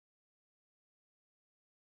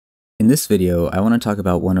In this video, I want to talk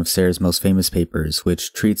about one of Serre's most famous papers,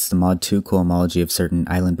 which treats the mod 2 cohomology of certain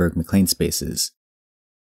Eilenberg-MacLane spaces.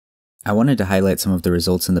 I wanted to highlight some of the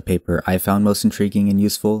results in the paper I found most intriguing and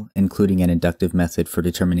useful, including an inductive method for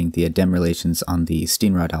determining the Adem relations on the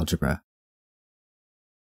Steenrod algebra.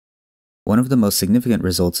 One of the most significant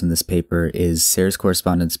results in this paper is Serre's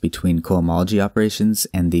correspondence between cohomology operations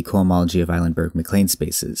and the cohomology of Eilenberg-MacLane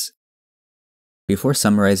spaces. Before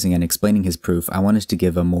summarizing and explaining his proof, I wanted to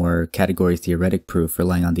give a more category-theoretic proof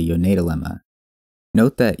relying on the Yoneda lemma.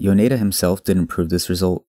 Note that Yoneda himself didn't prove this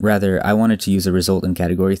result. Rather, I wanted to use a result in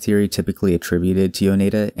category theory typically attributed to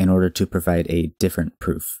Yoneda in order to provide a different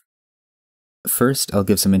proof. First, I'll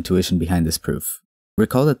give some intuition behind this proof.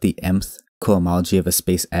 Recall that the mth cohomology of a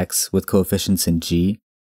space X with coefficients in G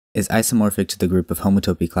is isomorphic to the group of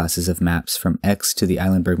homotopy classes of maps from X to the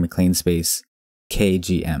Eilenberg-MacLane space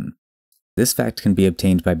KGM. This fact can be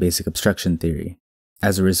obtained by basic obstruction theory.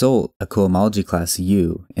 As a result, a cohomology class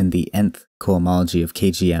U in the nth cohomology of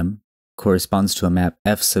KGM corresponds to a map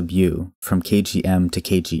F sub U from KGM to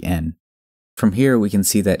KGN. From here, we can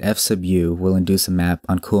see that F sub U will induce a map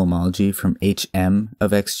on cohomology from HM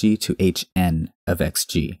of XG to HN of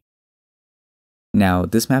XG. Now,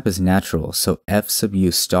 this map is natural, so F sub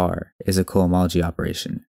U star is a cohomology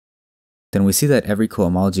operation. Then we see that every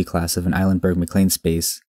cohomology class of an Eilenberg-MacLane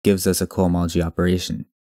space gives us a cohomology operation.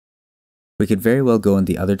 We could very well go in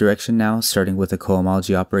the other direction now, starting with a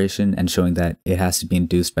cohomology operation and showing that it has to be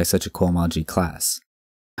induced by such a cohomology class.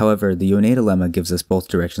 However, the Yoneda lemma gives us both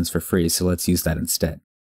directions for free, so let's use that instead.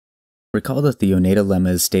 Recall that the Yoneda lemma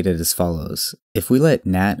is stated as follows. If we let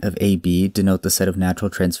nat of AB denote the set of natural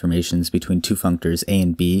transformations between two functors A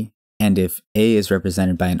and B, and if A is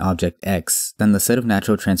represented by an object X, then the set of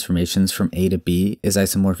natural transformations from A to B is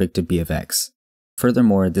isomorphic to B of X.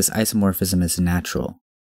 Furthermore, this isomorphism is natural.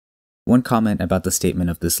 One comment about the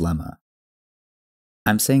statement of this lemma.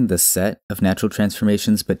 I'm saying the set of natural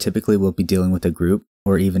transformations, but typically we'll be dealing with a group,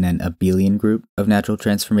 or even an abelian group of natural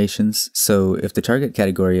transformations. So if the target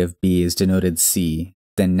category of B is denoted C,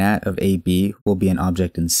 then nat of AB will be an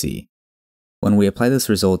object in C. When we apply this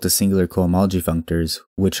result to singular cohomology functors,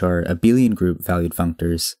 which are abelian group valued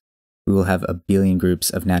functors, we will have abelian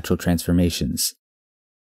groups of natural transformations.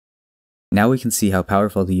 Now we can see how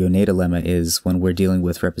powerful the Yoneda lemma is when we're dealing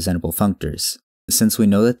with representable functors. Since we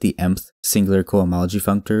know that the mth singular cohomology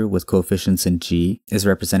functor with coefficients in G is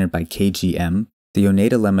represented by KGM, the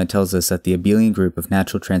Yoneda lemma tells us that the abelian group of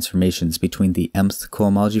natural transformations between the mth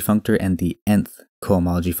cohomology functor and the nth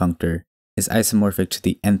cohomology functor is isomorphic to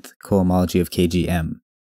the nth cohomology of KGM.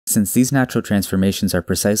 Since these natural transformations are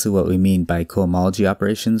precisely what we mean by cohomology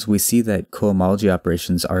operations, we see that cohomology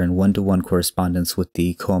operations are in one-to-one correspondence with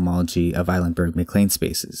the cohomology of Eilenberg-MacLane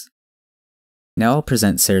spaces. Now I'll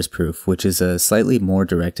present Serre's proof, which is a slightly more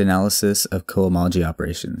direct analysis of cohomology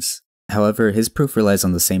operations. However, his proof relies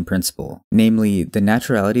on the same principle, namely, the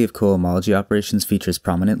naturality of cohomology operations features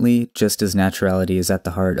prominently, just as naturality is at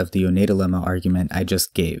the heart of the Yoneda lemma argument I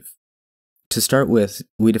just gave. To start with,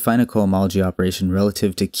 we define a cohomology operation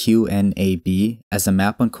relative to QNAB as a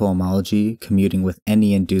map on cohomology commuting with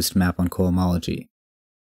any induced map on cohomology.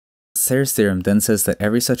 Serre's theorem then says that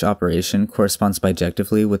every such operation corresponds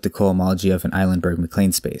bijectively with the cohomology of an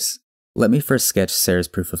Eilenberg-MacLane space. Let me first sketch Serre's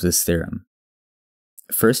proof of this theorem.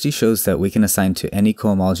 First, he shows that we can assign to any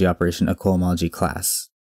cohomology operation a cohomology class.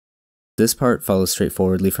 This part follows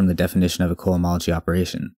straightforwardly from the definition of a cohomology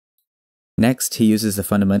operation. Next, he uses the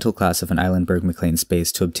fundamental class of an Eilenberg-MacLane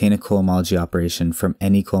space to obtain a cohomology operation from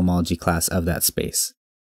any cohomology class of that space.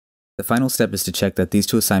 The final step is to check that these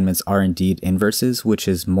two assignments are indeed inverses, which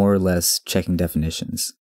is more or less checking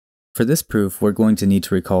definitions. For this proof, we're going to need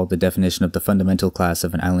to recall the definition of the fundamental class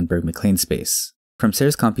of an Eilenberg-MacLane space. From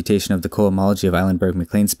Serre's computation of the cohomology of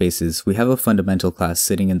Eilenberg-MacLane spaces, we have a fundamental class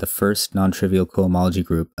sitting in the first non-trivial cohomology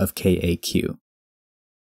group of KAQ.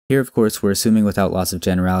 Here, of course, we're assuming without loss of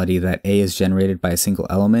generality that A is generated by a single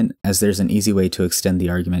element, as there's an easy way to extend the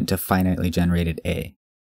argument to finitely generated A.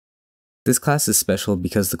 This class is special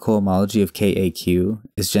because the cohomology of KAQ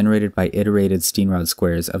is generated by iterated Steenrod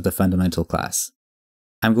squares of the fundamental class.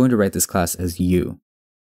 I'm going to write this class as U.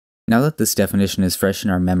 Now that this definition is fresh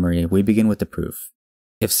in our memory, we begin with the proof.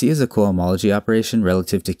 If C is a cohomology operation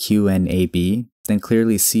relative to QNAB, then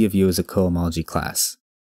clearly C of U is a cohomology class.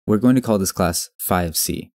 We're going to call this class phi of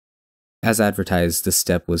C. As advertised, this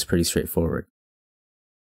step was pretty straightforward.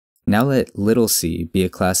 Now let little c be a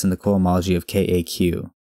class in the cohomology of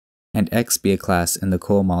KAQ, and x be a class in the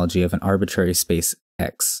cohomology of an arbitrary space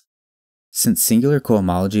X. Since singular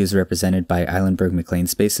cohomology is represented by Eilenberg-MacLane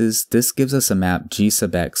spaces, this gives us a map G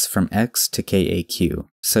sub x from x to KAQ,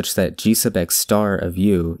 such that G sub x star of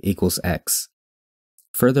U equals x.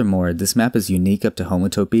 Furthermore, this map is unique up to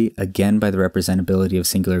homotopy, again by the representability of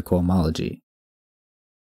singular cohomology.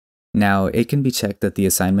 Now, it can be checked that the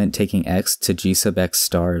assignment taking x to G sub x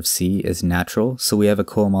star of C is natural, so we have a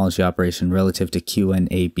cohomology operation relative to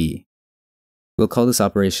QNAB. We'll call this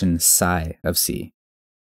operation psi of C.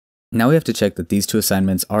 Now we have to check that these two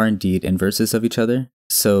assignments are indeed inverses of each other,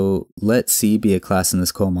 so let C be a class in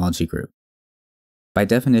this cohomology group. By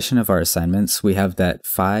definition of our assignments, we have that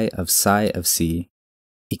phi of psi of C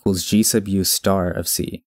equals G sub U star of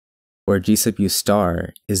C, where G sub U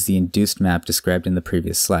star is the induced map described in the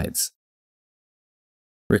previous slides.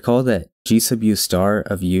 Recall that G sub U star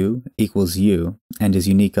of U equals U and is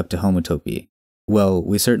unique up to homotopy. Well,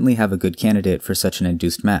 we certainly have a good candidate for such an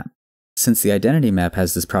induced map. Since the identity map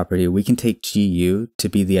has this property, we can take GU to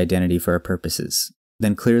be the identity for our purposes.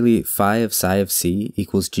 Then clearly phi of psi of C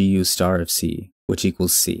equals GU star of C, which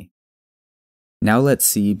equals C. Now let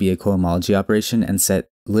C be a cohomology operation and set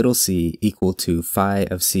little c equal to phi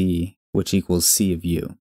of C, which equals C of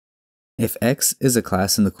U. If X is a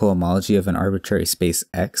class in the cohomology of an arbitrary space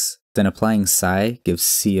X, then applying psi gives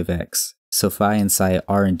C of X, so phi and psi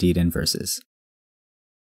are indeed inverses.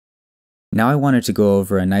 Now I wanted to go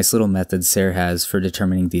over a nice little method Serre has for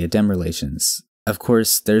determining the idem relations. Of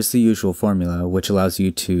course, there's the usual formula, which allows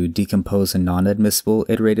you to decompose a non-admissible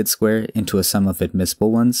iterated square into a sum of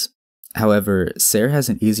admissible ones. However, Serre has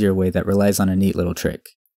an easier way that relies on a neat little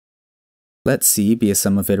trick. Let C be a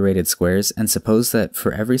sum of iterated squares, and suppose that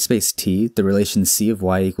for every space T, the relation C of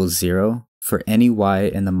y equals 0 for any y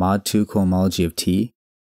in the mod 2 cohomology of T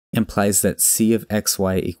implies that C of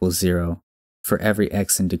xy equals 0 for every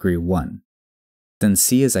x in degree 1. Then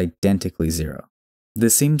C is identically 0.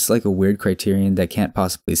 This seems like a weird criterion that can't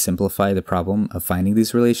possibly simplify the problem of finding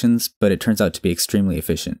these relations, but it turns out to be extremely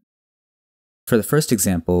efficient. For the first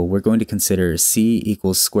example, we're going to consider C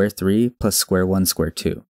equals square 3 plus square 1 square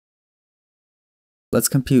 2. Let's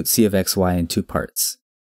compute C of xy in two parts.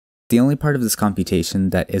 The only part of this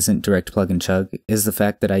computation that isn't direct plug and chug is the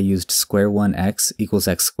fact that I used square 1x equals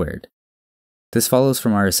x squared. This follows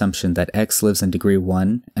from our assumption that x lives in degree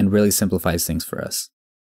 1 and really simplifies things for us.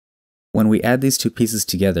 When we add these two pieces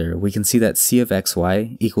together, we can see that C of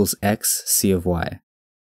xy equals x C of y.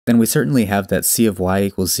 Then we certainly have that C of y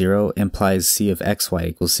equals 0 implies C of xy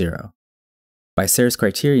equals 0. By Serre's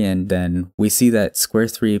criterion, then, we see that square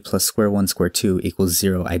 3 plus square 1 square 2 equals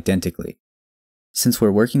 0 identically. Since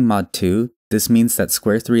we're working mod 2, this means that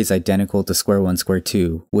square 3 is identical to square 1 square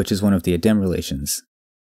 2, which is one of the idem relations.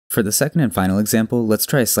 For the second and final example, let's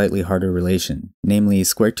try a slightly harder relation, namely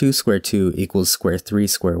square 2 equals square 3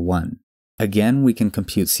 square 1. Again, we can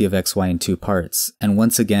compute C of xy in two parts, and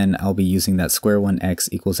once again I'll be using that square 1x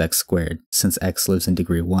equals x squared, since x lives in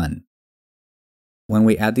degree 1. When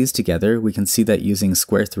we add these together, we can see that using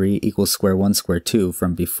square 3 equals square 1 square 2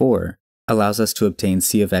 from before allows us to obtain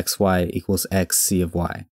C of xy equals x C of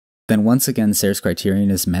y. Then once again Serre's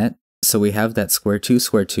criterion is met, so we have that square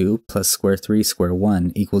 2 plus square 3 square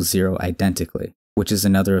 1 equals 0 identically, which is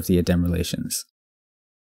another of the idem relations.